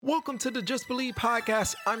Welcome to the Just Believe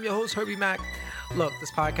podcast. I'm your host, Herbie Mack. Look,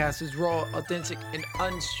 this podcast is raw, authentic, and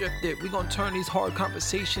unscripted. We're going to turn these hard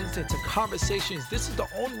conversations into conversations. This is the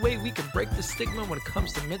only way we can break the stigma when it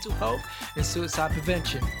comes to mental health and suicide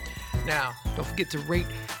prevention. Now, don't forget to rate,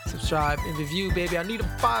 subscribe, and review, baby. I need them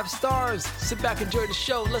 5 stars. Sit back, enjoy the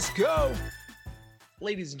show. Let's go.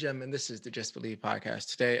 Ladies and gentlemen, this is the Just Believe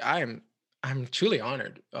podcast. Today, I'm truly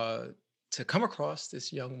honored to come across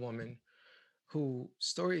this young woman whose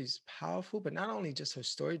story is powerful, but not only just her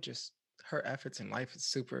story, just her efforts in life is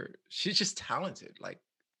super. She's just talented, like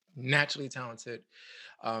naturally talented.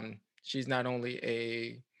 She's not only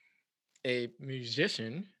a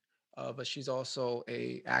musician, but she's also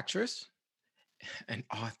a actress, an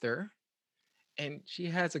author, and she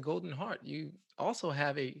has a golden heart. You also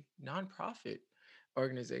have a nonprofit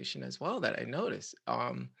organization as well that I noticed.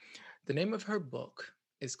 The name of her book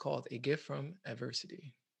is called A Gift from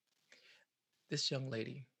Adversity. This young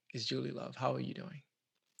lady is Julie Love. How are you doing?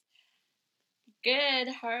 Good,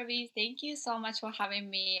 Harvey. Thank you so much for having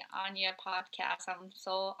me on your podcast. I'm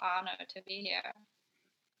so honored to be here.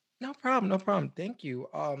 No problem, no problem. Thank you.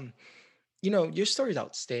 Your story is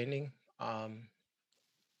outstanding. Um,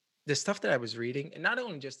 the stuff that I was reading, and not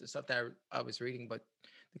only just the stuff that I was reading, but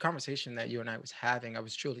the conversation that you and I was having, I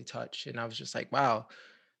was truly touched. And I was just like, wow,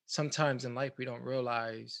 sometimes in life we don't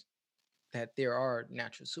realize that there are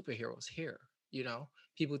natural superheroes here. You know,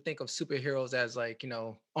 people think of superheroes as like,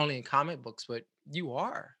 only in comic books, but you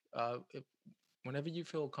are. Whenever you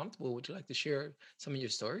feel comfortable, would you like to share some of your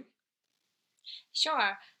story?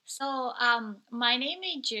 Sure. So, my name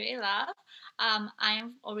is Julie Love.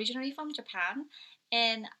 I'm originally from Japan,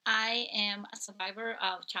 and I am a survivor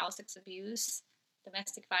of child sex abuse,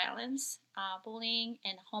 domestic violence, bullying,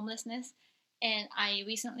 and homelessness. And I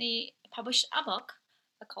recently published a book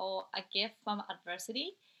called A Gift from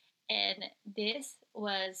Adversity, and this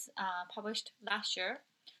was published last year.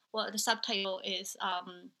 Well, the subtitle is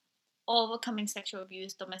Overcoming Sexual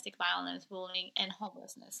Abuse, Domestic Violence, Bullying, and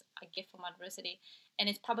Homelessness, A Gift from Adversity. And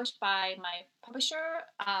it's published by my publisher,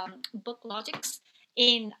 Book Logics,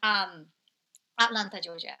 in Atlanta,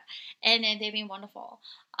 Georgia. And they've been wonderful.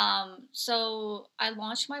 So I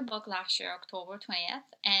launched my book last year, October 20th,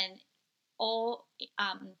 and all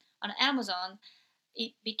on Amazon,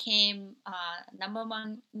 it became number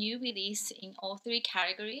one new release in all 3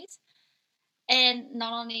 categories. And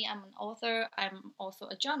not only I'm an author, I'm also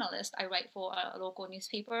a journalist. I write for a local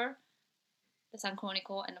newspaper, the Sun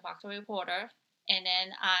Chronicle and the Factory Reporter. And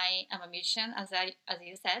then I am a musician, as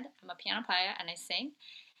you said. I'm a piano player and I sing.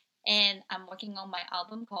 And I'm working on my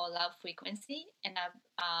album called Love Frequency. And I've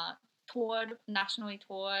nationally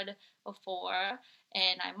toured before.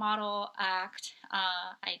 And I model, act.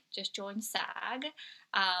 I just joined SAG.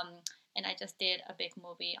 And I just did a big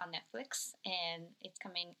movie on Netflix. And it's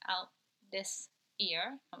coming out this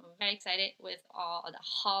year. I'm very excited with all the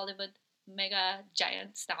Hollywood mega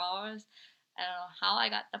giant stars. I don't know how I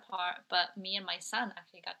got the part, but me and my son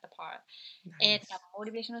actually got the part. And I'm Nice. a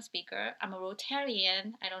motivational speaker. I'm a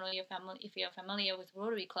Rotarian. I don't know if you're familiar with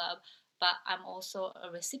Rotary Club, but I'm also a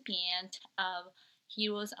recipient of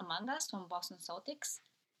Heroes Among Us from Boston Celtics,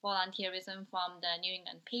 volunteerism from the New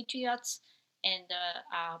England Patriots, and the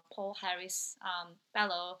Paul Harris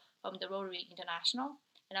Fellow from the Rotary International.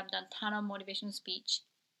 And I've done a ton of motivational speech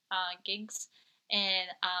gigs. And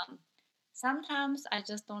sometimes I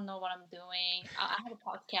just don't know what I'm doing. I have a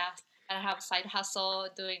podcast and I have a side hustle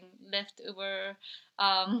doing Lyft, Uber,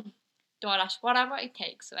 um, DoorDash, whatever it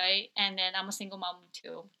takes, right? And then I'm a single mom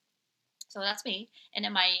too. So that's me. And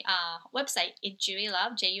then my website is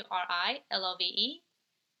Jurilove,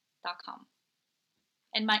 JURILOVE.com.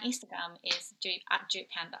 And my Instagram is at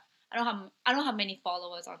JPanda. I don't have many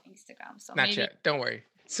followers on Instagram, so Not maybe yet. Don't worry.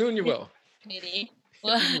 Soon you will. maybe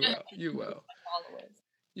You will. You will. followers.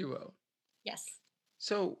 You will. Yes.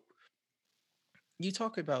 So you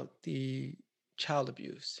talk about the child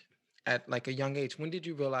abuse at like a young age. When did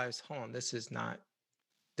you realize, hold on, this is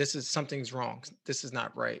something's wrong. This is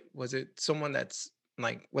not right. Was it someone that's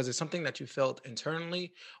like, was it something that you felt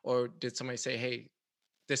internally, or did somebody say, hey,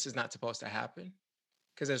 this is not supposed to happen?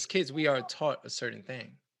 Because as kids, we are taught a certain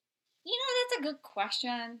thing. That's a good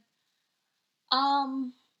question.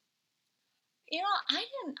 Um,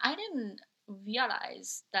 I didn't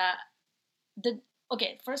realize that the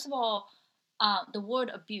okay. First of all, the word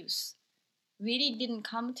abuse really didn't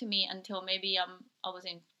come to me until maybe I was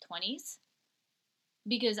in 20s,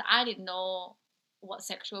 because I didn't know what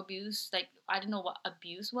sexual abuse, like I didn't know what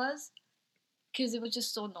abuse was, because it was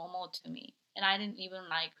just so normal to me, and I didn't even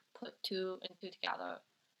like put 2 and 2 together.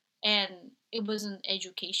 And it wasn't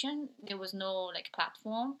education. There was no like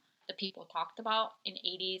platform. the people talked about in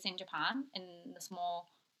 80s in Japan in the small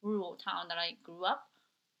rural town that I grew up.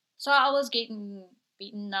 So I was getting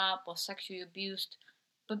beaten up or sexually abused.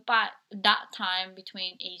 But by that time,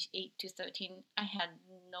 between age 8 to 13, I had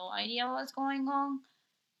no idea what was going on.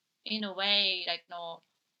 In a way, like,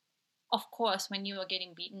 of course, when you are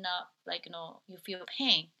getting beaten up, like, you feel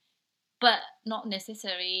pain, but not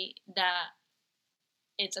necessarily that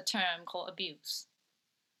it's a term called abuse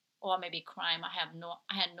or maybe crime. I had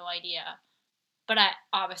no idea. But I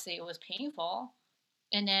obviously it was painful.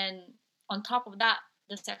 And then on top of that,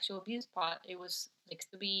 the sexual abuse part, it was like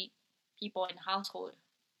 3 people in the household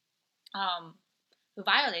um, who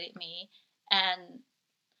violated me, and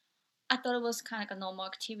I thought it was kind of like a normal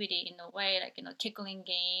activity in a way, like tickling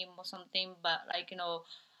game or something. But like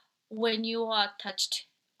when you are touched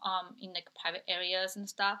in like private areas and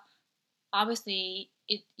stuff, obviously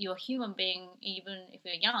you're a human being, even if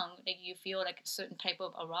you're young, like you feel like a certain type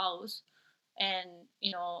of arouse. And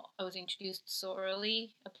I was introduced so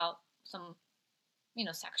early about some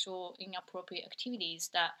sexual inappropriate activities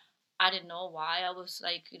that I didn't know why I was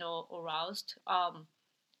like aroused.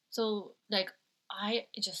 So like I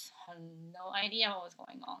just had no idea what was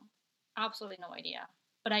going on, absolutely no idea.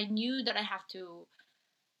 But I knew that I have to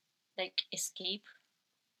like escape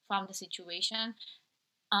from the situation.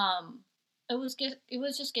 um it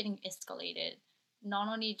was just getting escalated.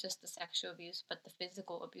 Not only just the sexual abuse, but the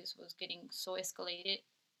physical abuse was getting so escalated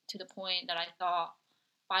to the point that I thought,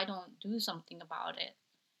 if I don't do something about it,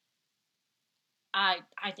 I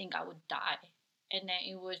think I would die. And then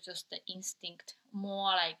it was just the instinct,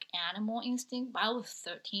 more like animal instinct. But I was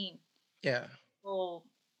 13. Yeah. So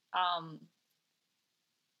um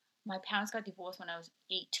my parents got divorced when I was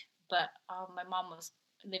 8, but my mom was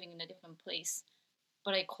living in a different place.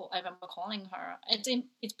 But I remember calling her.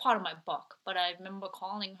 It's part of my book, but I remember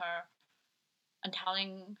calling her and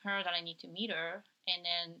telling her that I need to meet her. And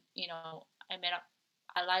then I met up.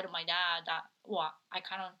 I lied to my dad that, well, I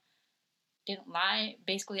kind of didn't lie.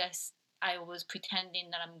 Basically, I was pretending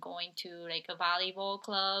that I'm going to like a volleyball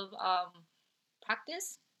club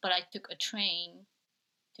practice, but I took a train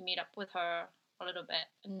to meet up with her a little bit,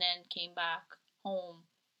 and then came back home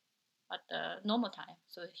at the normal time.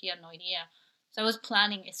 So he had no idea. So I was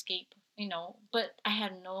planning escape, but I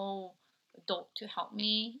had no adult to help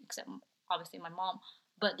me except obviously my mom.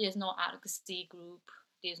 But there's no advocacy group.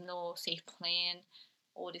 There's no safe plan.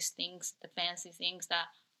 All these things, the fancy things that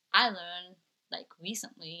I learned like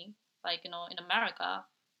recently, like in America.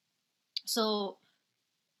 So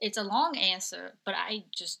it's a long answer, but I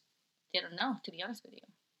just didn't know, to be honest with you.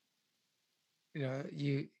 You know,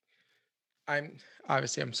 you I'm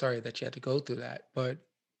obviously I'm sorry that you had to go through that, but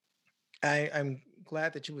I'm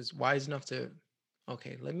glad that you was wise enough to,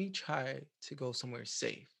 okay, let me try to go somewhere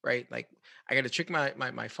safe, right? Like I got to trick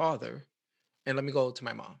my father and let me go to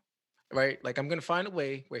my mom, right? Like I'm gonna find a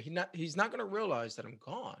way where he's not gonna realize that I'm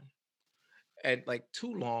gone and like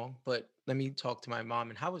too long. But let me talk to my mom.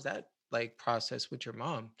 And how was that like process with your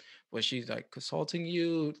mom? Was she like consulting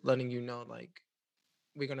you, letting you know like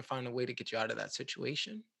we're gonna find a way to get you out of that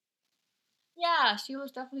situation? Yeah, she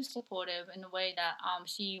was definitely supportive in a way that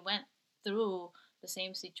she went through the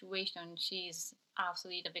same situation. She's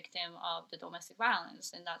absolutely the victim of the domestic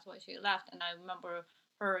violence, and that's why she left. And I remember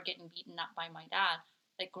her getting beaten up by my dad,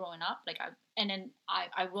 like growing up. And then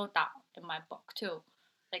I wrote that in my book too.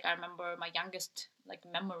 Like I remember my youngest like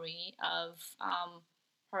memory of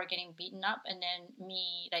her getting beaten up, and then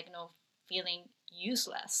me like feeling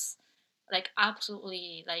useless, like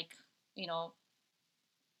absolutely like you know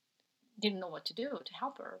didn't know what to do to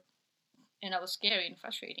help her, and that was scary and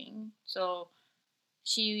frustrating. So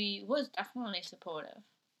she was definitely supportive.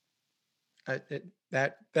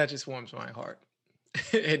 That just warms my heart.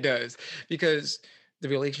 It does because the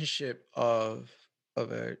relationship of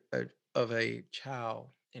of a child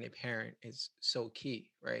and a parent is so key,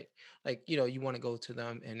 right? Like you want to go to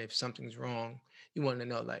them, and if something's wrong, you want to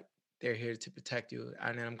know like they're here to protect you.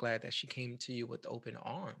 And I'm glad that she came to you with open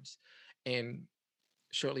arms, and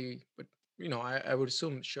shortly, but I would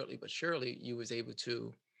assume shortly, but surely you was able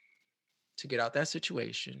to get out that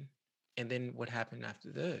situation. And then what happened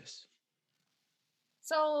after this?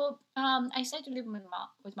 So I started to live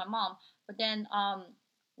with my mom, but then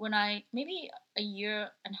when I maybe a year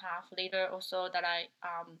and a half later or so that I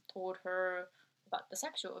told her about the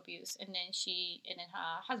sexual abuse, and then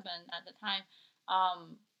her husband at the time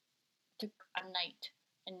um, took a night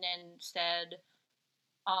and then said,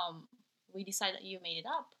 um, "We decided that you made it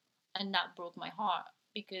up," and that broke my heart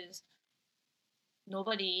because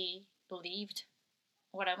nobody believed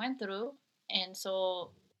what I went through, and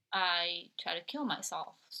so I tried to kill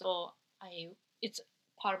myself. So I it's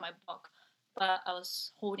part of my book. But I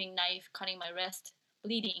was holding knife, cutting my wrist,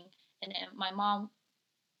 bleeding, and then my mom,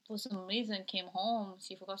 for some reason, came home.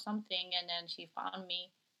 She forgot something, and then she found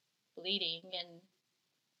me bleeding. And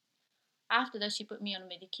after that, she put me on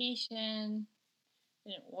medication.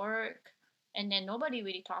 Didn't work, and then nobody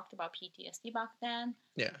really talked about PTSD back then.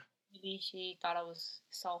 Yeah. Maybe she thought I was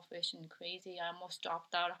selfish and crazy. I almost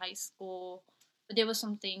dropped out of high school, but there was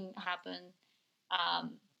something happened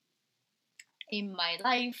um, in my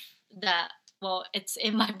life that, well, it's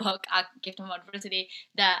in my book, Gift of Adversity,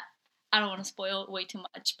 that I don't want to spoil way too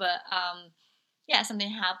much, but yeah, something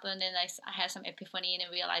happened, and I had some epiphany and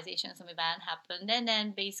a realization. Some event happened, and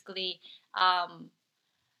then basically um,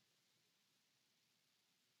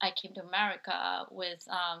 I came to America with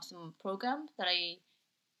some program that I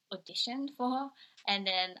auditioned for, and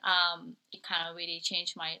then it kind of really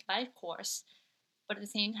changed my life course. But at the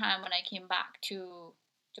same time, when I came back to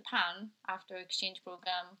Japan after exchange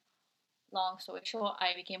program, long story short,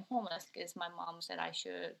 I became homeless because my mom said I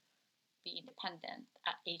should be independent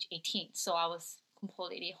at age 18. So I was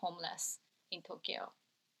completely homeless in Tokyo.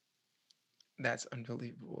 That's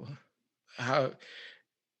unbelievable. How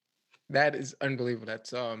that is unbelievable.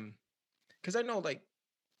 That's because I know like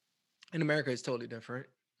in America it's totally different.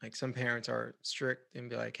 Like some parents are strict and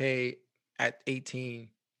be like, hey, at 18,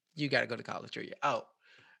 you gotta go to college or you're out.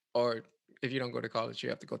 Or if you don't go to college, you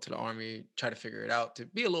have to go to the army, try to figure it out. To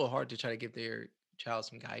be a little hard to try to give their child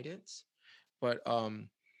some guidance. But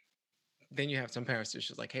then you have some parents that's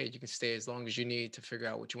just like, hey, you can stay as long as you need to figure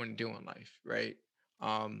out what you want to do in life, right?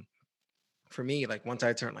 Um, for me, like once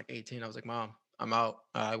I turned like 18, I was like, Mom, I'm out.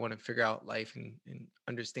 I want to figure out life and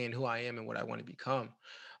understand who I am and what I want to become.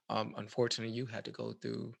 Unfortunately, you had to go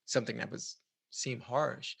through something that was seemed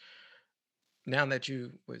harsh. Now that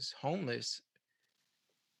you was homeless,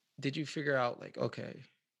 did you figure out like, okay,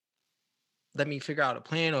 let me figure out a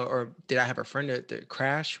plan, or did I have a friend to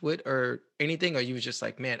crash with or anything? Or you was just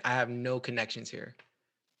like, man, I have no connections here.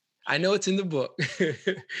 I know it's in the book.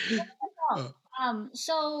 Oh, Oh,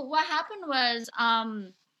 so what happened was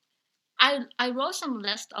I wrote some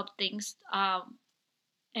list of things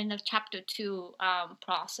in the chapter two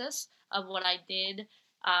process of what I did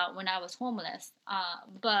when I was homeless.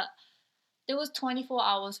 But there was 24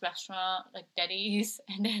 hours restaurant like Denny's,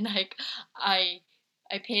 and then like I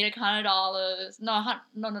I paid $100. No,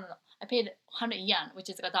 no. I paid 100 yen, which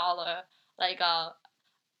is like $1, like a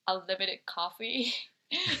limited coffee.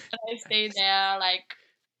 And I stayed nice. there like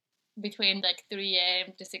between like 3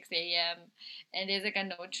 a.m. to 6 a.m. and there's like a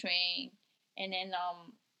no train. And then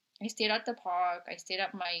I stayed at the park. I stayed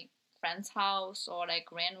at my friend's house or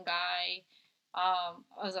like random guy.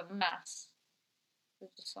 It was a mess. It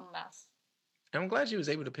was just a mess. I'm glad you was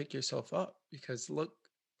able to pick yourself up because look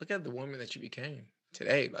at the woman that you became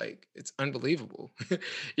today. Like it's unbelievable.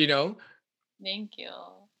 you know? Thank you.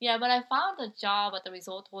 Yeah, but I found a job at the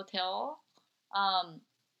resort hotel. Um,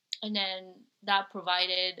 and then that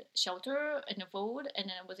provided shelter and food, and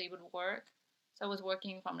then I was able to work. So I was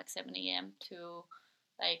working from like 7 a.m. to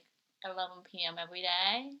like 11 p.m. every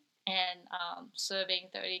day, and serving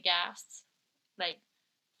 30 guests, like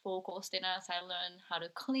full course dinners. I learned how to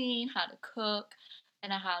clean, how to cook,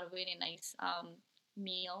 and I had really nice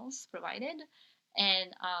meals provided.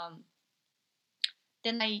 And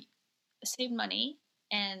then I saved money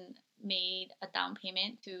and made a down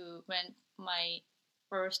payment to rent my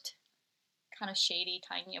first kind of shady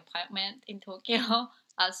tiny apartment in Tokyo,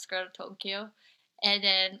 outskirts of Tokyo. And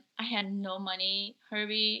then I had no money,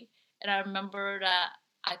 Herbie, and I remember that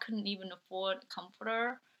I couldn't even afford a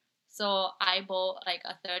comforter. So I bought like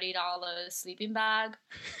a $30 sleeping bag,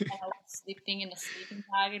 and I was sleeping in a sleeping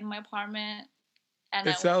bag in my apartment. And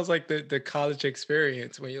It I sounds like the college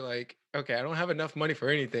experience when you're like, okay, I don't have enough money for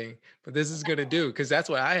anything, but this is gonna do because that's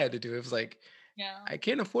what I had to do. It was like yeah, I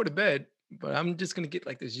can't afford a bed, but I'm just gonna get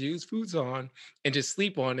like this used foods on and just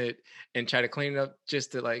sleep on it and try to clean it up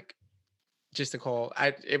just to call.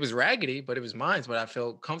 I it was raggedy, but it was mine. But I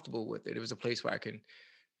felt comfortable with it. It was a place where I can.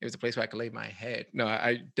 It was a place where I could lay my head. No,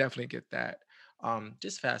 I definitely get that.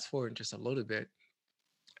 Just fast forward just a little bit.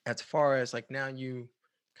 As far as like now, you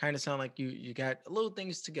kind of sound like you got little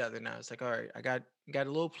things together now. It's like all right, I got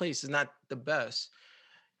a little place. It's not the best.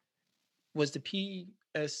 Was the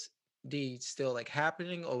PSD still like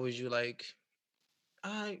happening, or was you like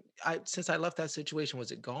I since I left that situation,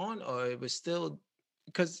 was it gone or it was still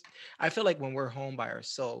because I feel like when we're home by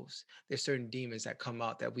ourselves, there's certain demons that come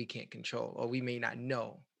out that we can't control or we may not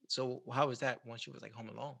know. So how was that once you was like home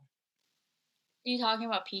alone? you talking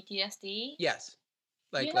about PTSD? Yes.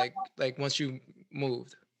 You know, Like once you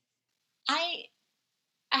moved. I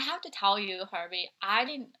I have to tell you, Harvey, I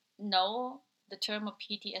didn't know the term of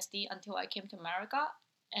PTSD until I came to America.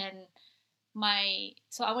 And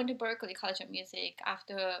so I went to Berklee College of Music.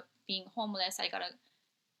 After being homeless, I got a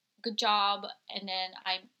good job, and then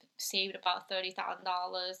I saved about $30,000,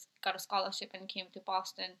 got a scholarship, and came to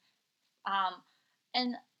Boston. Um,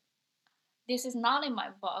 and this is not in my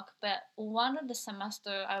book, but one of the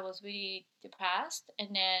semester I was really depressed, and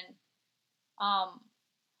then um,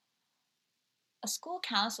 a school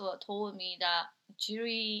counselor told me that,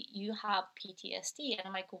 Julie, you have PTSD. And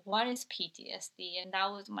I'm like, what is PTSD? And that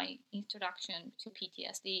was my introduction to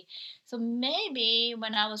PTSD. So maybe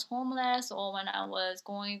when I was homeless or when I was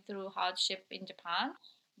going through hardship in Japan,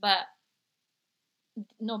 but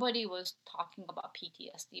nobody was talking about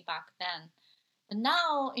PTSD back then. But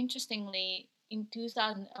now, interestingly, in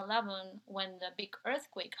 2011, when the big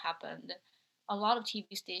earthquake happened, a lot of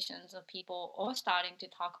TV stations of people are starting to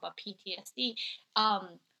talk about PTSD.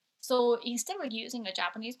 Um, so instead of using a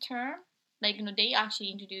Japanese term, like they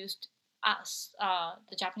actually introduced us,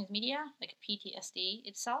 the Japanese media, like PTSD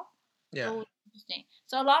itself. Yeah. So it was interesting.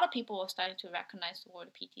 So a lot of people were starting to recognize the word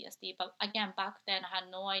PTSD, but again, back then I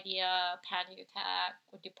had no idea panic attack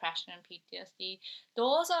or depression and PTSD.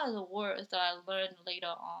 Those are the words that I learned later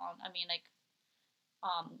on. I mean, like,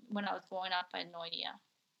 when I was growing up, I had no idea.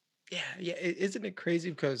 Yeah, yeah. Isn't it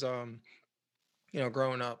crazy? Because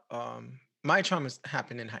growing up, my traumas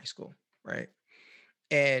happened in high school, right?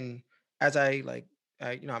 And as I'm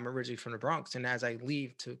originally from the Bronx, and as I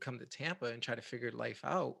leave to come to Tampa and try to figure life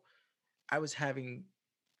out, I was having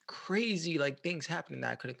crazy like things happening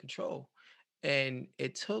that I couldn't control. And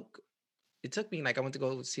it took me, like, I went to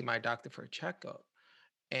go see my doctor for a checkup,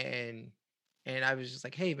 and I was just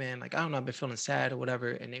like, hey man, like, I don't know, I've been feeling sad or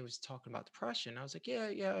whatever. And they was talking about depression. I was like, yeah,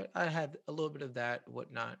 yeah, I had a little bit of that,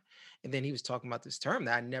 whatnot. And then he was talking about this term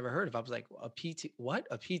that I never heard of. I was like, a PT, what?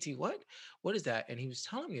 A PT, what is that? And he was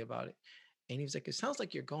telling me about it. And he was like, it sounds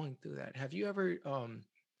like you're going through that. Have you ever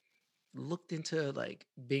looked into like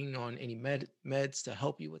being on any meds to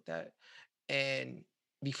help you with that? And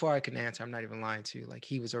before I can answer, I'm not even lying to you. Like,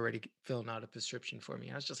 he was already filling out a prescription for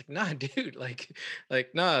me. I was just like, nah, dude,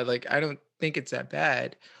 nah, like, I don't think it's that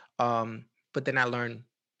bad. But then I learned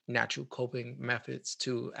natural coping methods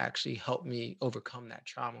to actually help me overcome that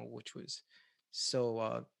trauma, which was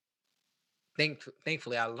so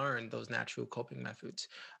thankfully I learned those natural coping methods.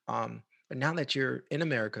 But now that you're in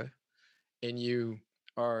America and you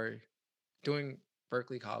are doing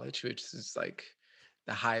Berkeley College, which is like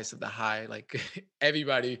the highest of the high. Like,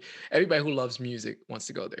 everybody who loves music wants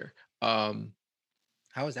to go there. Um,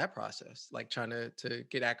 how was that process? Like, trying to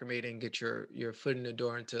get acclimated and get your foot in the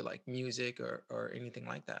door into like music or anything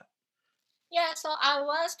like that. Yeah, so I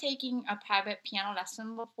was taking a private piano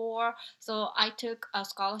lesson before. So I took a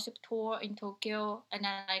scholarship tour in Tokyo, and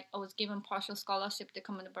then I was given partial scholarship to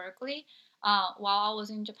come to Berkeley while I was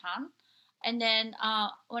in Japan. And then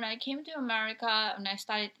when I came to America and I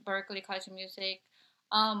started Berkeley College of Music,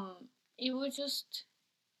 it was just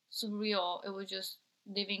surreal. It was just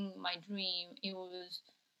living my dream. It was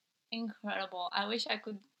incredible. I wish I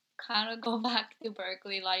could kind of go back to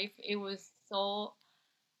Berkeley life. It was so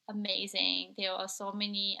amazing. There are so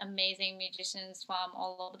many amazing musicians from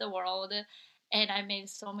all over the world, and I made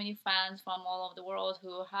so many friends from all over the world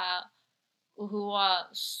who are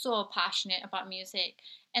so passionate about music.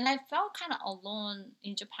 And I felt kind of alone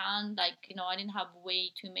in Japan. Like, I didn't have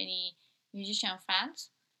way too many musician friends.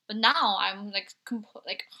 But now I'm like 100%,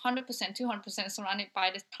 200% surrounded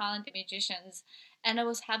by the talented musicians, and it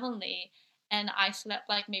was heavenly. And I slept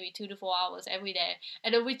like maybe 2 to 4 hours every day,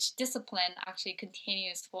 and which discipline actually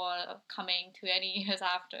continues for coming 20 years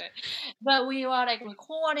after. But we were like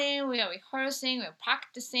recording, we are rehearsing, we're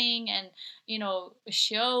practicing, and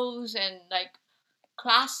shows and like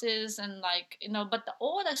classes and but the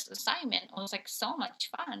oldest assignment was like so much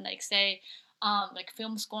fun, like say like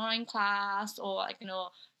film scoring class, or like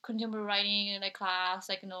contemporary writing like class,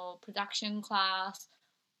 like production class.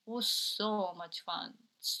 Was so much fun,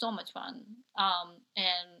 so much fun.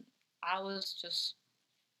 And I was just,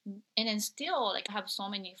 and then still like I have so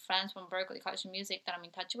many friends from Berkeley College of Music that I'm in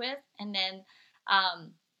touch with. And then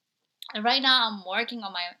um and right now, I'm working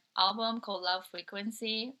on my album called Love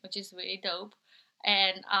Frequency, which is really dope.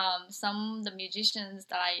 And some of the musicians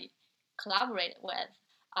that I collaborate with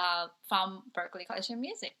from Berkeley College of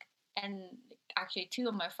Music. And actually, two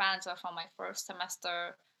of my friends are from my first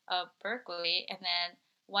semester of Berkeley. And then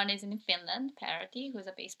one is in Finland, Parity, who's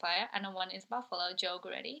a bass player, and then one is Buffalo, Joe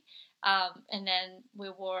Gritty. And then we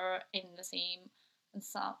were in the same,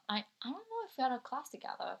 I don't know if we had a class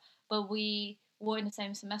together, but were in the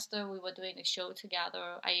same semester. We were doing a show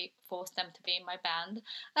together. I forced them to be in my band.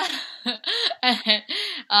 And,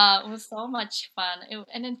 it was so much fun.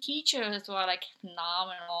 And then teachers were like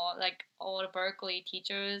phenomenal. Like all the Berkeley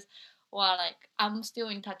teachers were like, I'm still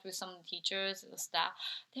in touch with some teachers and staff.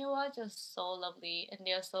 They were just so lovely and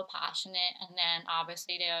they're so passionate. And then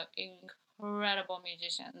obviously they're incredible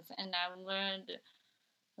musicians. And I learned,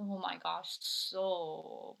 oh my gosh,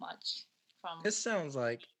 so much from This sounds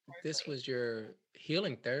like this Berkeley. was your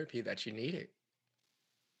healing therapy that you needed.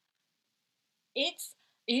 It's,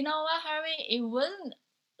 you know what, Harry? It wasn't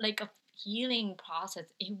like a healing process.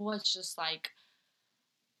 It was just like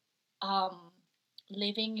um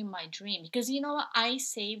living in my dream because you know what? I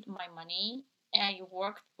saved my money and I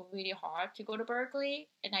worked really hard to go to Berkeley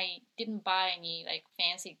and I didn't buy any like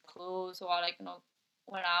fancy clothes or like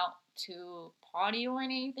went out to party or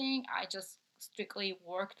anything. I just strictly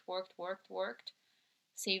worked,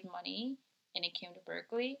 saved money, and it came to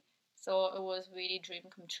Berkeley. So it was really dream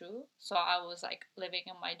come true. So I was like living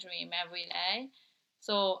in my dream every day.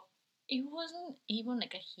 So it wasn't even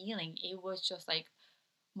like a healing. It was just like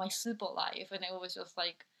my super life, and it was just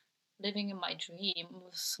like living in my dream. I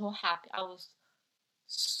was so happy. I was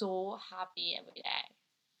so happy every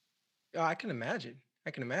day. Oh, I can imagine.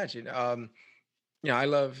 I can imagine. I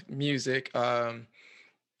love music.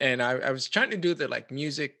 And I was trying to do the like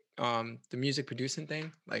music, the music producing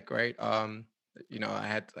thing, like right. I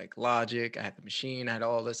had like Logic, I had the machine, I had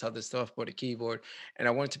all this other stuff for the keyboard, and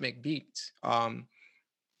I wanted to make beats,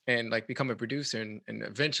 and like become a producer and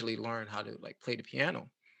eventually learn how to like play the piano.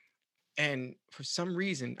 And for some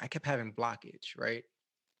reason, I kept having blockage, right?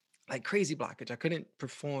 Like crazy blockage. I couldn't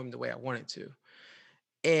perform the way I wanted to,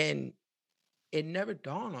 and it never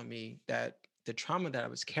dawned on me that the trauma that I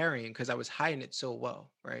was carrying, because I was hiding it so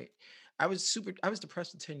well, right? I was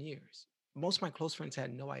depressed for 10 years. Most of my close friends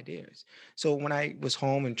had no ideas. So when I was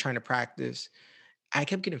home and trying to practice, I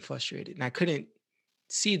kept getting frustrated and I couldn't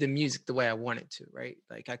see the music the way I wanted to, right?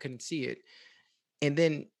 Like I couldn't see it. And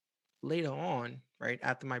then later on, right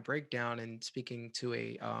after my breakdown and speaking to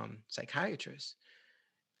a psychiatrist,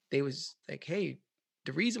 they was like, hey,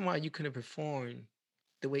 the reason why you couldn't perform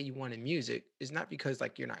the way you want in music is not because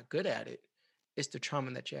like you're not good at it. It's the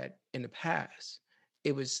trauma that you had in the past.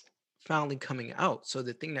 It was finally coming out. So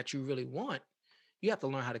the thing that you really want, you have to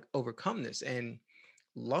learn how to overcome this. And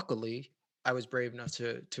luckily, I was brave enough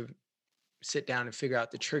to sit down and figure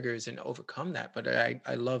out the triggers and overcome that. But I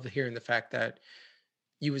love hearing the fact that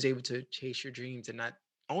you was able to chase your dreams and not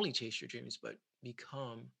only chase your dreams, but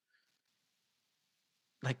become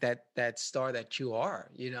like that star that you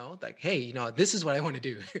are, like, hey, this is what I want to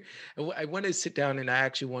do. I want to sit down and I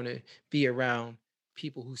actually want to be around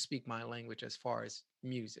people who speak my language as far as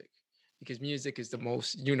music, because music is the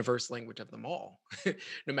most universal language of them all.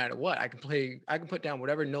 No matter what, I can put down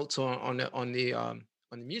whatever notes on the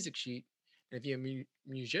music sheet, and if you're a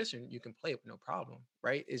musician, you can play it with no problem,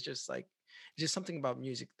 right? It's just something about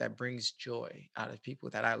music that brings joy out of people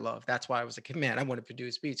that I love. That's why I was like, man, I want to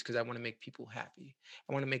produce beats because I want to make people happy.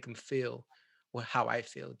 I want to make them feel how I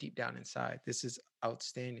feel deep down inside. This is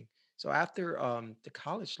outstanding. So after the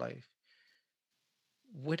college life,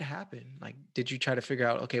 what happened? Like, did you try to figure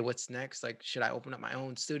out, okay, what's next? Like, should I open up my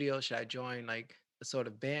own studio? Should I join like a sort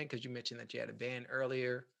of band? Because you mentioned that you had a band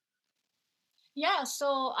earlier. Yeah,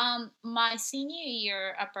 so my senior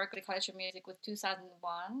year at Berklee College of Music was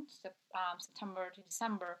 2001, September to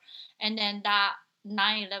December, and then that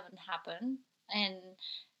 9/11 happened, and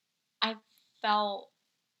I felt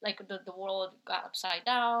like the world got upside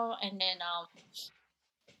down, and then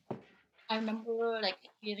I remember like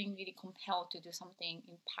feeling really compelled to do something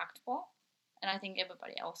impactful, and I think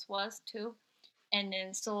everybody else was too. And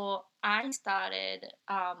then so I started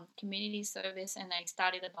community service and I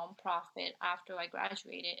started a nonprofit after I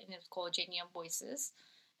graduated and it's called Genius Voices.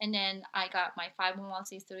 And then I got my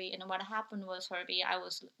 501c3. And what happened was, Herbie, I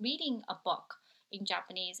was reading a book in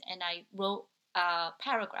Japanese and I wrote a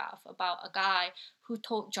paragraph about a guy who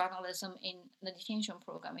taught journalism in the detention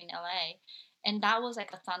program in LA. And that was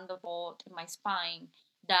like a thunderbolt in my spine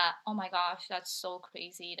that, oh my gosh, that's so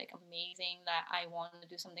crazy, like amazing that I want to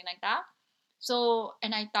do something like that. So,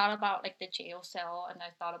 and I thought about like the jail cell, and I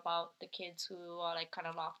thought about the kids who are like kind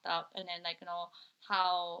of locked up, and then like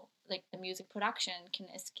how like the music production can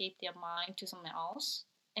escape their mind to something else.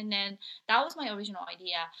 And then that was my original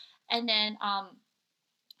idea. And then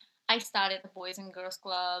I started the Boys and Girls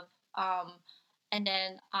Club. Um, and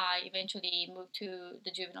then I eventually moved to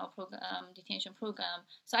the juvenile program, detention program.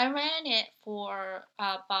 So I ran it for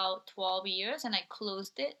about 12 years and I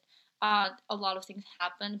closed it. A lot of things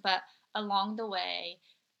happened, but along the way,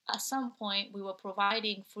 at some point we were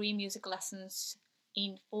providing free music lessons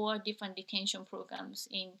in 4 different detention programs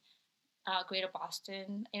in Greater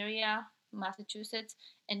Boston area, Massachusetts.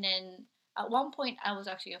 And then at one point, I was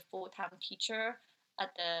actually a full-time teacher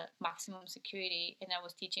at the maximum security, and I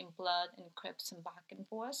was teaching blood and Crips and back and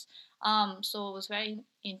forth. So it was very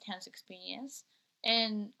intense experience,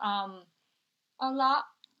 and a lot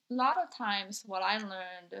of times what I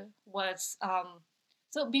learned was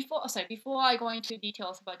so before I go into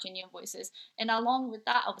details about Genuine Voices, and along with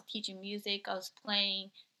that, I was teaching music. I was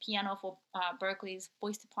playing piano for Berkeley's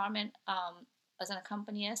voice department as an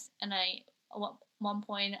accompanist, and at one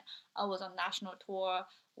point I was on national tour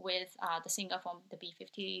with the singer from the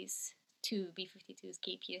B-50s to B-52's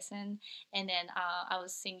Kate Pearson, and then I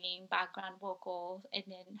was singing background vocals, and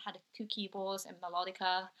then had 2 keyboards and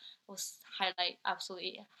melodica. Was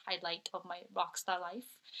absolutely highlight of my rock star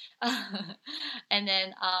life. And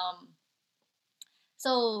then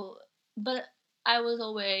so but I was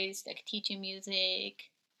always like teaching music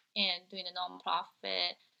and doing a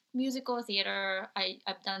nonprofit musical theater.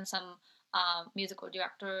 I've done some musical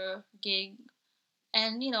director gig,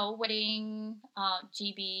 and wedding,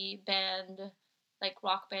 GB band, like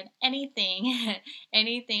rock band, anything,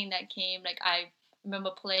 anything that came. Like I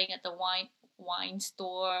remember playing at the wine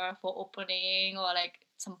store for opening, or like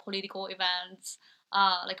some political events,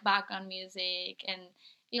 like background music, and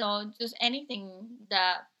just anything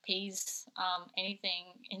that pays,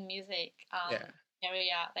 anything in music Yeah.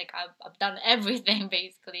 area. Like I've done everything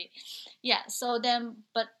basically. Yeah. So then,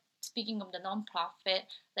 but speaking of the nonprofit,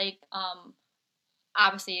 like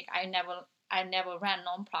obviously I never ran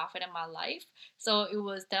nonprofit in my life, so it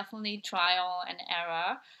was definitely trial and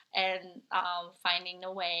error, and finding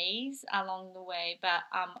the ways along the way. But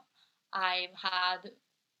I've had,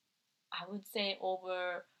 I would say,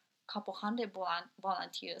 over a couple hundred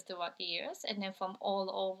volunteers throughout the years, and then from all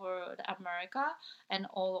over America, and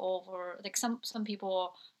all over, like some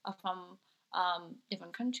people are from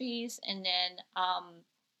different countries, and then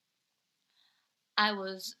I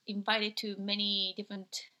was invited to many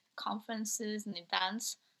different conferences and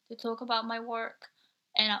events to talk about my work.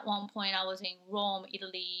 And at one point, I was in Rome,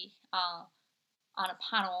 Italy, on a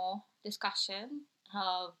panel discussion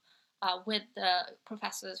of with the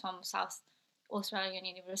professors from South Australian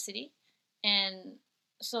University. And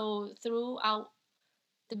so throughout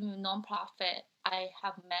the nonprofit, I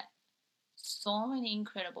have met so many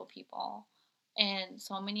incredible people and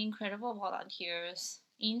so many incredible volunteers,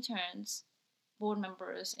 interns, board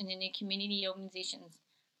members, and any community organizations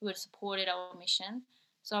who have supported our mission.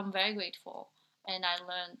 So I'm very grateful, and I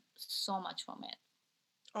learned so much from it.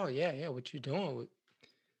 Oh yeah, yeah. What you're doing with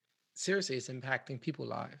seriously is impacting people's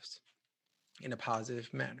lives in a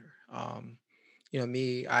positive manner.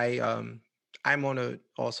 Me, I'm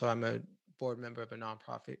a board member of a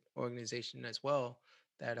nonprofit organization as well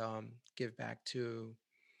that give back to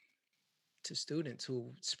students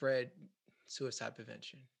who spread suicide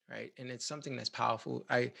prevention, right? And it's something that's powerful.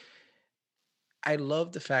 I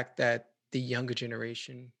love the fact that the younger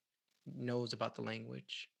generation knows about the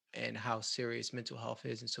language and how serious mental health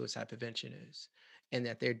is and suicide prevention is, and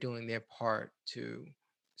that they're doing their part to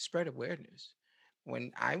spread awareness.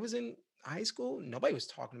 When I was in high school, nobody was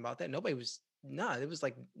talking about that. There was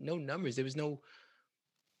like no numbers. There was no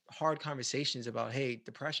hard conversations about, hey,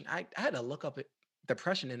 depression. I had to look up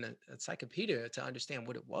depression in a encyclopedia to understand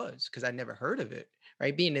what it was because I never heard of it,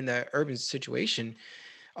 right? Being in the urban situation,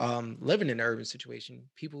 living in an urban situation,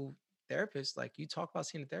 people, therapists, like you talk about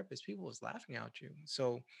seeing a therapist, people was laughing at you.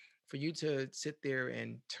 So for you to sit there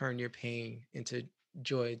and turn your pain into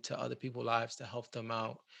joy to other people's lives to help them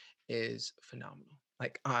out is phenomenal.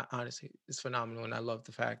 Like honestly, it's phenomenal. And I love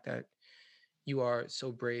the fact that you are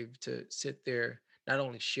so brave to sit there, not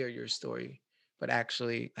only share your story, but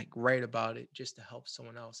actually like write about it just to help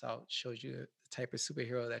someone else out. Shows you the type of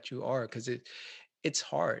superhero that you are, because it's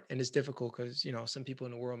hard and it's difficult because some people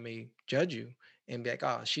in the world may judge you and be like,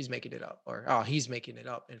 oh, she's making it up, or oh, he's making it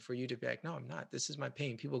up. And for you to be like, no, I'm not. This is my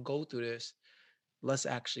pain. People go through this. Let's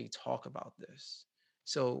actually talk about this.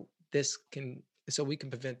 So so we can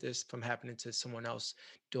prevent this from happening to someone else,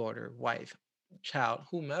 daughter, wife, child,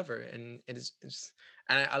 whomever. And and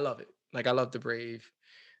I love it. Like I love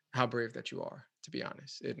how brave that you are, to be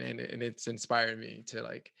honest. And it's inspired me to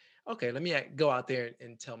like, okay, let me go out there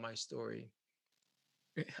and tell my story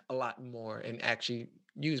a lot more and actually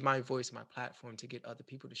use my voice, my platform to get other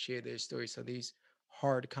people to share their stories. So these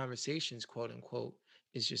hard conversations, quote unquote,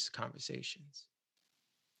 is just conversations.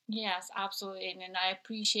 Yes, absolutely. And I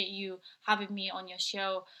appreciate you having me on your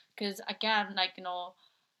show, because again, like,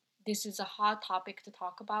 this is a hard topic to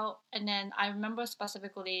talk about. And then I remember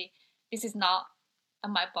specifically, this is not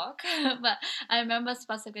my book, but I remember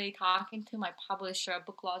specifically talking to my publisher,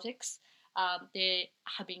 BookLogix. They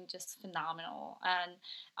have been just phenomenal, and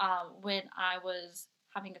when I was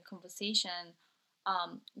having a conversation,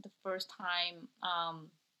 the first time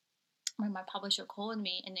when my publisher called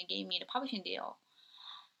me and they gave me the publishing deal,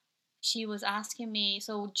 she was asking me,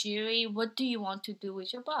 "So, Jerry, what do you want to do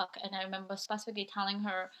with your book?" And I remember specifically telling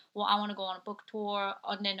her, "Well, I want to go on a book tour."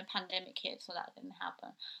 And then the pandemic hit, so that didn't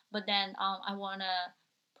happen. But then I want to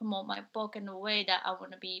promote my book in a way that I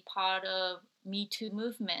want to be part of Me Too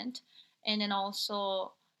movement. And then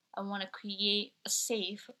also, I want to create a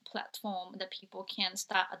safe platform that people can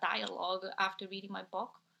start a dialogue after reading my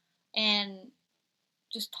book and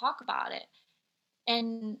just talk about it,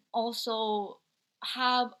 and also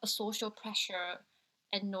have a social pressure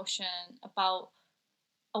and notion about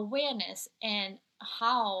awareness and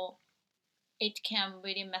how it can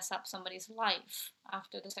really mess up somebody's life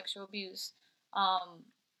after the sexual abuse. um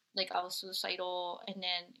like I was suicidal, and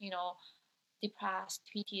then depressed,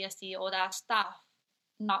 PTSD, all that stuff,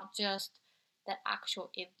 not just the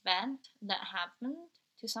actual event that happened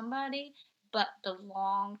to somebody, but the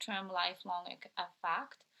long-term, lifelong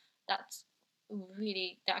effect that's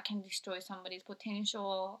really that can destroy somebody's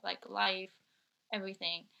potential, like life,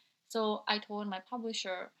 everything. So I told my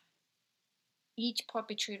publisher each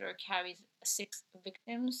perpetrator carries 6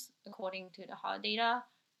 victims according to the hard data.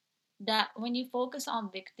 That when you focus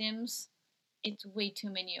on victims, it's way too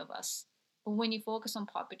many of us. But when you focus on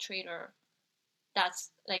perpetrator,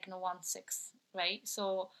 that's like no 1/6, right?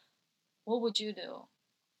 So what would you do?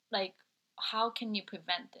 Like, how can you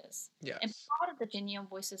prevent this? And Yes. part of the Genuine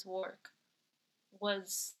Voices work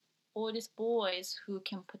was all these boys who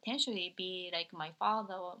can potentially be like my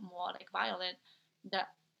father or more like violent,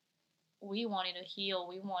 that we wanted to heal.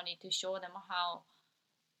 We wanted to show them how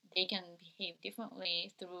they can behave differently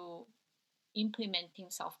through implementing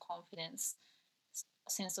self-confidence,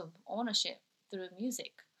 sense of ownership through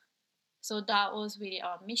music. So that was really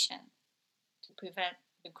our mission, to prevent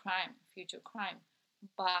the crime, future crime,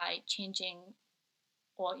 by changing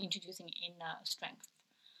or introducing inner strength.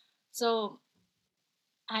 So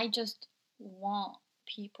I just want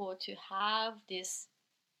people to have this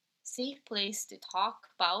safe place to talk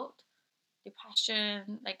about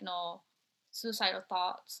depression, like suicidal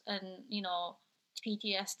thoughts, and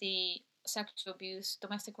PTSD, sexual abuse,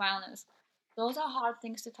 domestic violence. Those are hard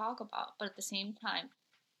things to talk about, but at the same time,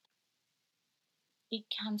 it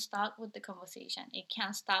can start with the conversation. It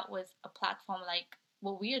can start with a platform like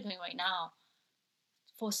what we are doing right now.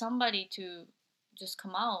 For somebody to just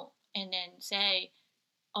come out and then say,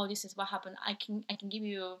 "Oh, this is what happened." I can give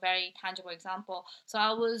you a very tangible example. So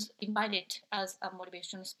I was invited as a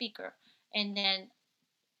motivational speaker, and then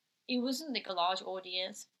it wasn't like a large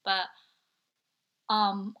audience, but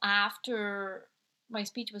after my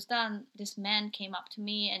speech was done, this man came up to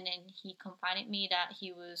me and then he confided me that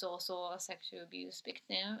he was also a sexual abuse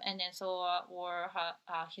victim, and then so were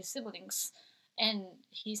his siblings, and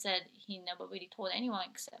he said he never really told anyone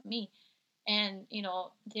except me. And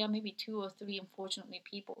there are maybe 2 or 3 unfortunately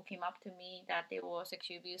people who came up to me that they were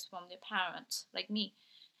sexually abused from their parents, like me.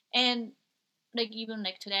 And like even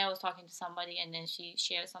like today I was talking to somebody and then she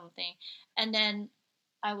shared something, and then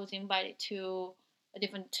I was invited to a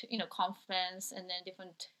different conference and then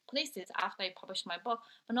different places after I published my book.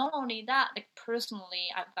 But not only that, like personally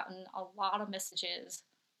I've gotten a lot of messages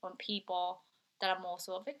from people that I'm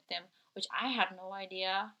also a victim, which I had no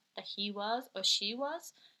idea that he was or she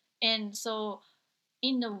was. And so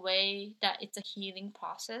in a way that it's a healing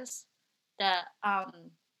process, that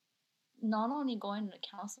not only going to the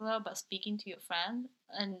counselor but speaking to your friend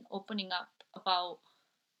and opening up about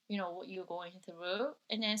what you're going through.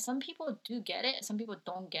 And then some people do get it, some people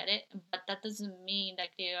don't get it, but that doesn't mean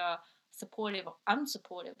like they are supportive or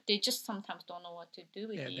unsupportive. They just sometimes don't know what to do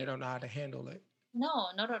with Yeah, they you. don't know how to handle it.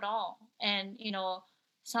 No, not at all. And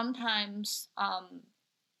sometimes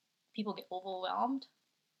people get overwhelmed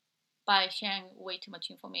by sharing way too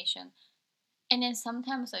much information. And then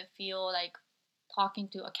sometimes I feel like talking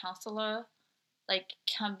to a counselor like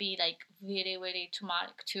can be like really really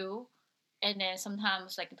traumatic too. And then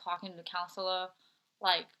sometimes like talking to the counselor,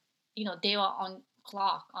 like they are on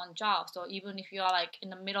clock on job, so even if you are like in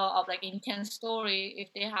the middle of like intense story,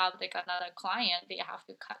 if they have like another client, they have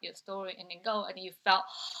to cut your story and then go, and you felt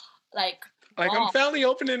like Like, I'm oh finally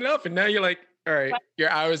opening it up, and now you're like, all right, your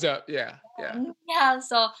hour's up. Yeah, yeah. yeah.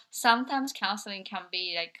 So sometimes counseling can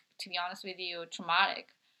be like, to be honest with you, traumatic.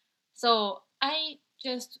 So I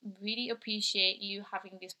just really appreciate you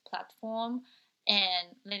having this platform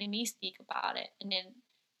and letting me speak about it. And then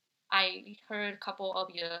I heard a couple of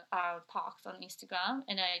your talks on Instagram,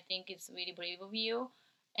 and I think it's really brave of you.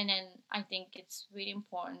 And then I think it's really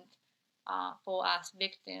important for us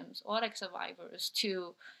victims or like survivors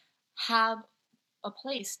to have a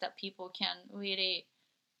place that people can really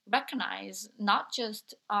recognize, not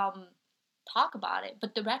just talk about it,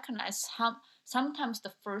 but to recognize how sometimes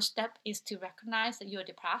the first step is to recognize that you're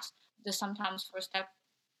depressed. The sometimes first step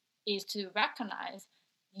is to recognize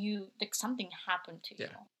you like something happened to you.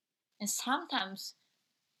 Yeah. And sometimes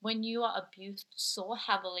when you are abused so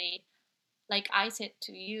heavily, like I said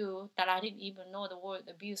to you that I didn't even know the word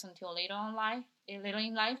abuse until later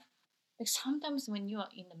in life. Like sometimes when you are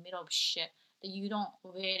in the middle of shit that you don't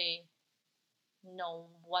really know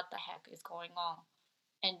what the heck is going on.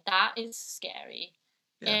 And that is scary.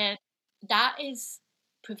 Yeah. And that is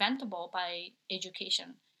preventable by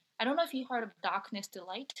education. I don't know if you heard of Darkness to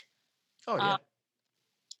Light. Oh Uh, yeah.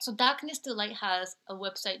 so Darkness to Light has a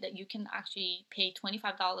website that you can actually pay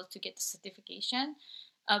 $25 to get the certification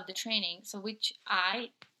of the training. So which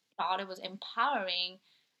I thought it was empowering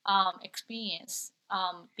experience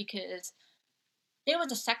because there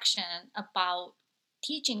was a section about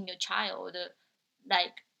teaching your child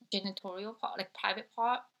like genitorial part, like private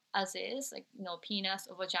part as is, like penis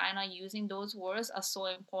or vagina. Using those words are so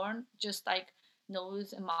important, just like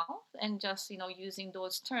nose and mouth, and just using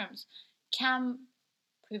those terms can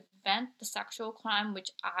prevent the sexual crime, which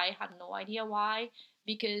I had no idea why.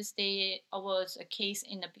 Because there was a case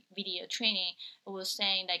in the video training. It was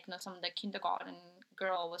saying like some of the kindergarten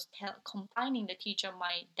girl was complaining the teacher,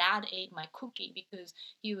 my dad ate my cookie because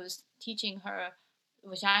he was teaching her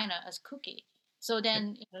vagina as cookie. So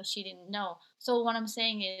then she didn't know. So what I'm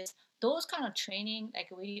saying is those kind of training like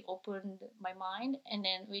really opened my mind and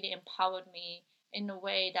then really empowered me in a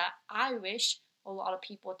way that I wish a lot of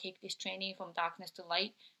people take this training from darkness to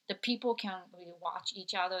light. The people can really watch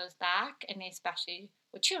each other's back, and especially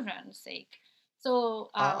for children's sake. So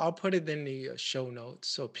I'll put it in the show notes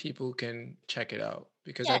so people can check it out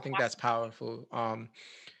because yeah, I think that's powerful.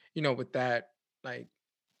 With that, like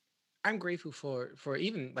I'm grateful for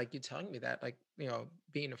even like you telling me that, like,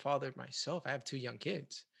 being a father myself, I have two young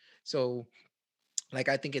kids. So like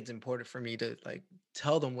I think it's important for me to like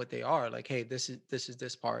tell them what they are. Like, hey, this is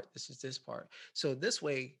this part, this is this part. So this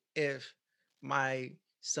way, if my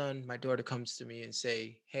son, my daughter comes to me and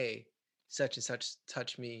say, hey, such and such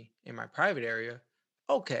touch me in my private area,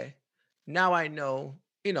 okay, now I know,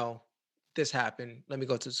 this happened. Let me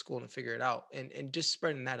go to the school and figure it out. And just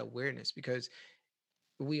spreading that awareness because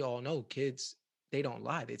we all know kids, they don't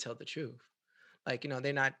lie, they tell the truth. Like,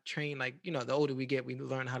 they're not trained. Like, the older we get, we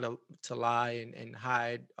learn how to lie and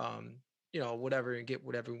hide, whatever, and get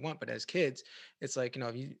whatever we want. But as kids, it's like,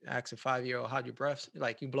 if you ask a 5-year old how'd your breath,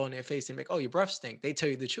 like you blow in their face and make, oh, your breath stink, they tell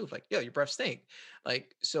you the truth, like, yo, your breath stink.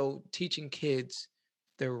 Like, so teaching kids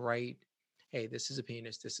the right, hey, this is a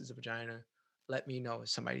penis, this is a vagina, let me know if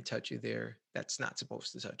somebody touch you there that's not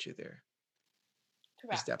supposed to touch you there, is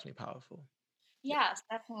correct. definitely powerful. Yeah. Yes,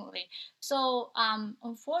 definitely. So,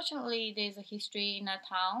 unfortunately, there's a history in our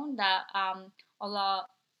town that a lot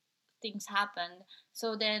things happened.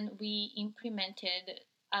 So then we implemented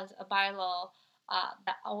as a bylaw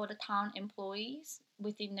that all the town employees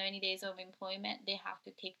within 90 days of employment they have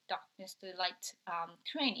to take darkness to light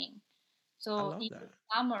training. I So love either that.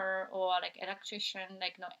 plumber or like electrician,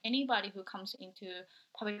 like anybody who comes into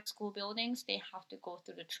public school buildings, they have to go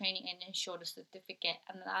through the training and then show the certificate,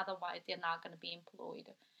 and otherwise they're not going to be employed.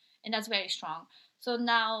 And that's very strong. So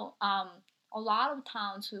now, a lot of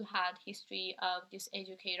towns who had history of this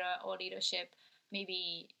educator or leadership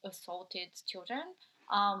maybe assaulted children,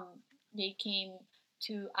 um, they came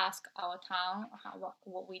to ask our town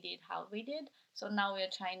what we did, how we did. So now we're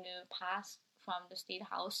trying to pass from the state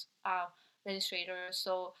house legislator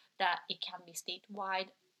so that it can be statewide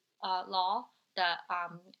law that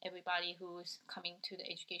everybody who's coming to the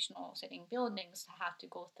educational setting buildings have to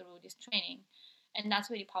go through this training. And that's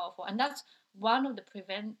really powerful. And that's one of the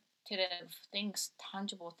preventative things,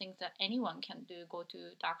 tangible things that anyone can do. Go to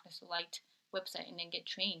Darkness to Light website and then get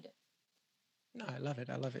trained. No, I love it.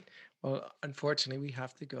 I love it. Well, unfortunately, we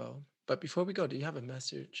have to go. But before we go, do you have a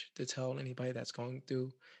message to tell anybody that's going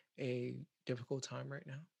through a difficult time right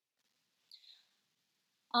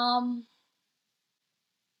now? Um,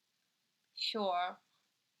 sure.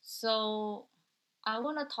 So I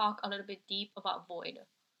want to talk a little bit deep about void.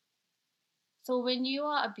 So when you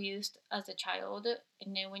are abused as a child,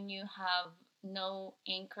 and then when you have no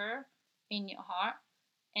anchor in your heart,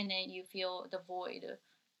 and then you feel the void,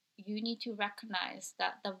 you need to recognize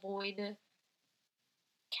that the void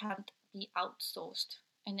can't be outsourced,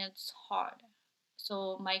 and it's hard.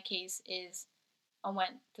 So my case is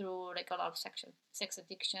went through like a lot of sex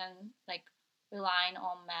addiction, like relying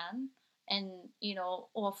on men and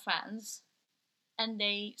or friends, and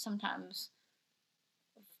they sometimes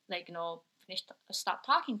finish stop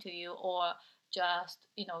talking to you or just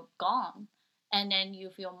gone, and then you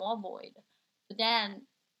feel more void. But then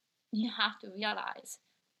you have to realize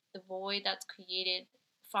the void that's created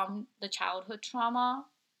from the childhood trauma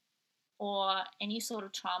or any sort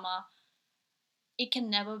of trauma, it can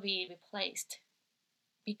never be replaced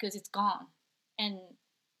because it's gone, and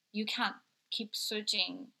you can't keep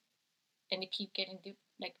searching and keep getting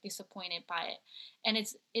disappointed by it. And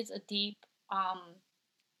it's a deep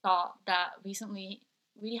thought that recently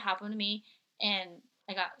really happened to me, and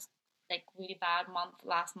I got like really bad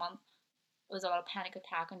last month. It was a lot of panic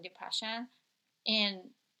attack and depression, and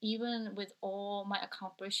even with all my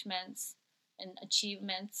accomplishments and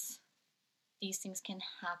achievements, these things can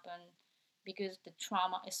happen because the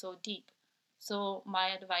trauma is so deep. So my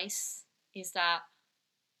advice is that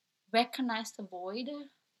recognize the void,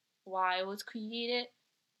 why it was created,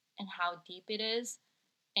 and how deep it is,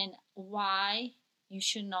 and why you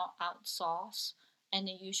should not outsource, and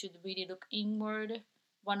you should really look inward.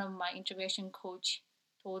 One of my integration coach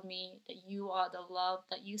told me that you are the love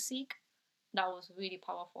that you seek. That was really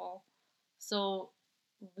powerful. So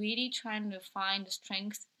really trying to find the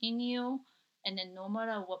strength in you, and then no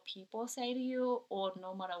matter what people say to you or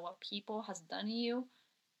no matter what people has done to you,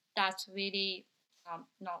 that's really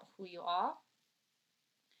not who you are.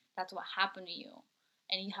 That's what happened to you,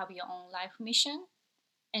 and you have your own life mission,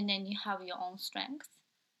 and then you have your own strength,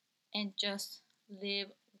 and just live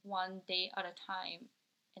one day at a time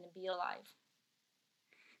and be alive.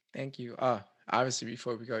 Thank you. Obviously,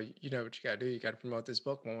 before we go, you know what you gotta do. You gotta promote this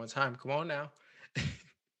book one more time. Come on now.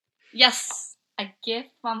 Yes, A Gift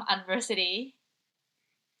from Adversity.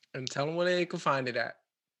 And tell them where they can find it at.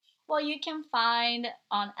 Well, you can find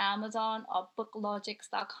on Amazon or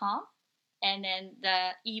booklogics.com. And then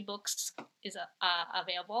the ebooks is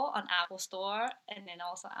available on Apple Store and then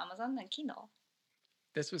also Amazon and Kindle.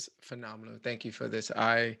 This was phenomenal. Thank you for this.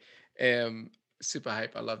 I am super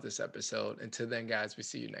hype. I love this episode. Until then, guys, we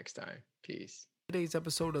see you next time. Peace. Today's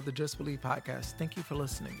episode of the Just Believe podcast. Thank you for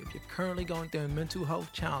listening. If you're currently going through a mental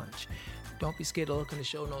health challenge, don't be scared to look in the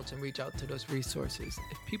show notes and reach out to those resources.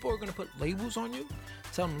 If people are going to put labels on you,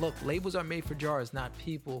 tell them, look, labels are made for jars, not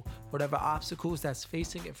people. Whatever obstacles that's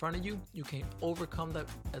facing in front of you, you can overcome them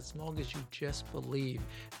as long as you just believe.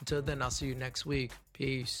 Until then, I'll see you next week.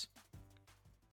 Peace.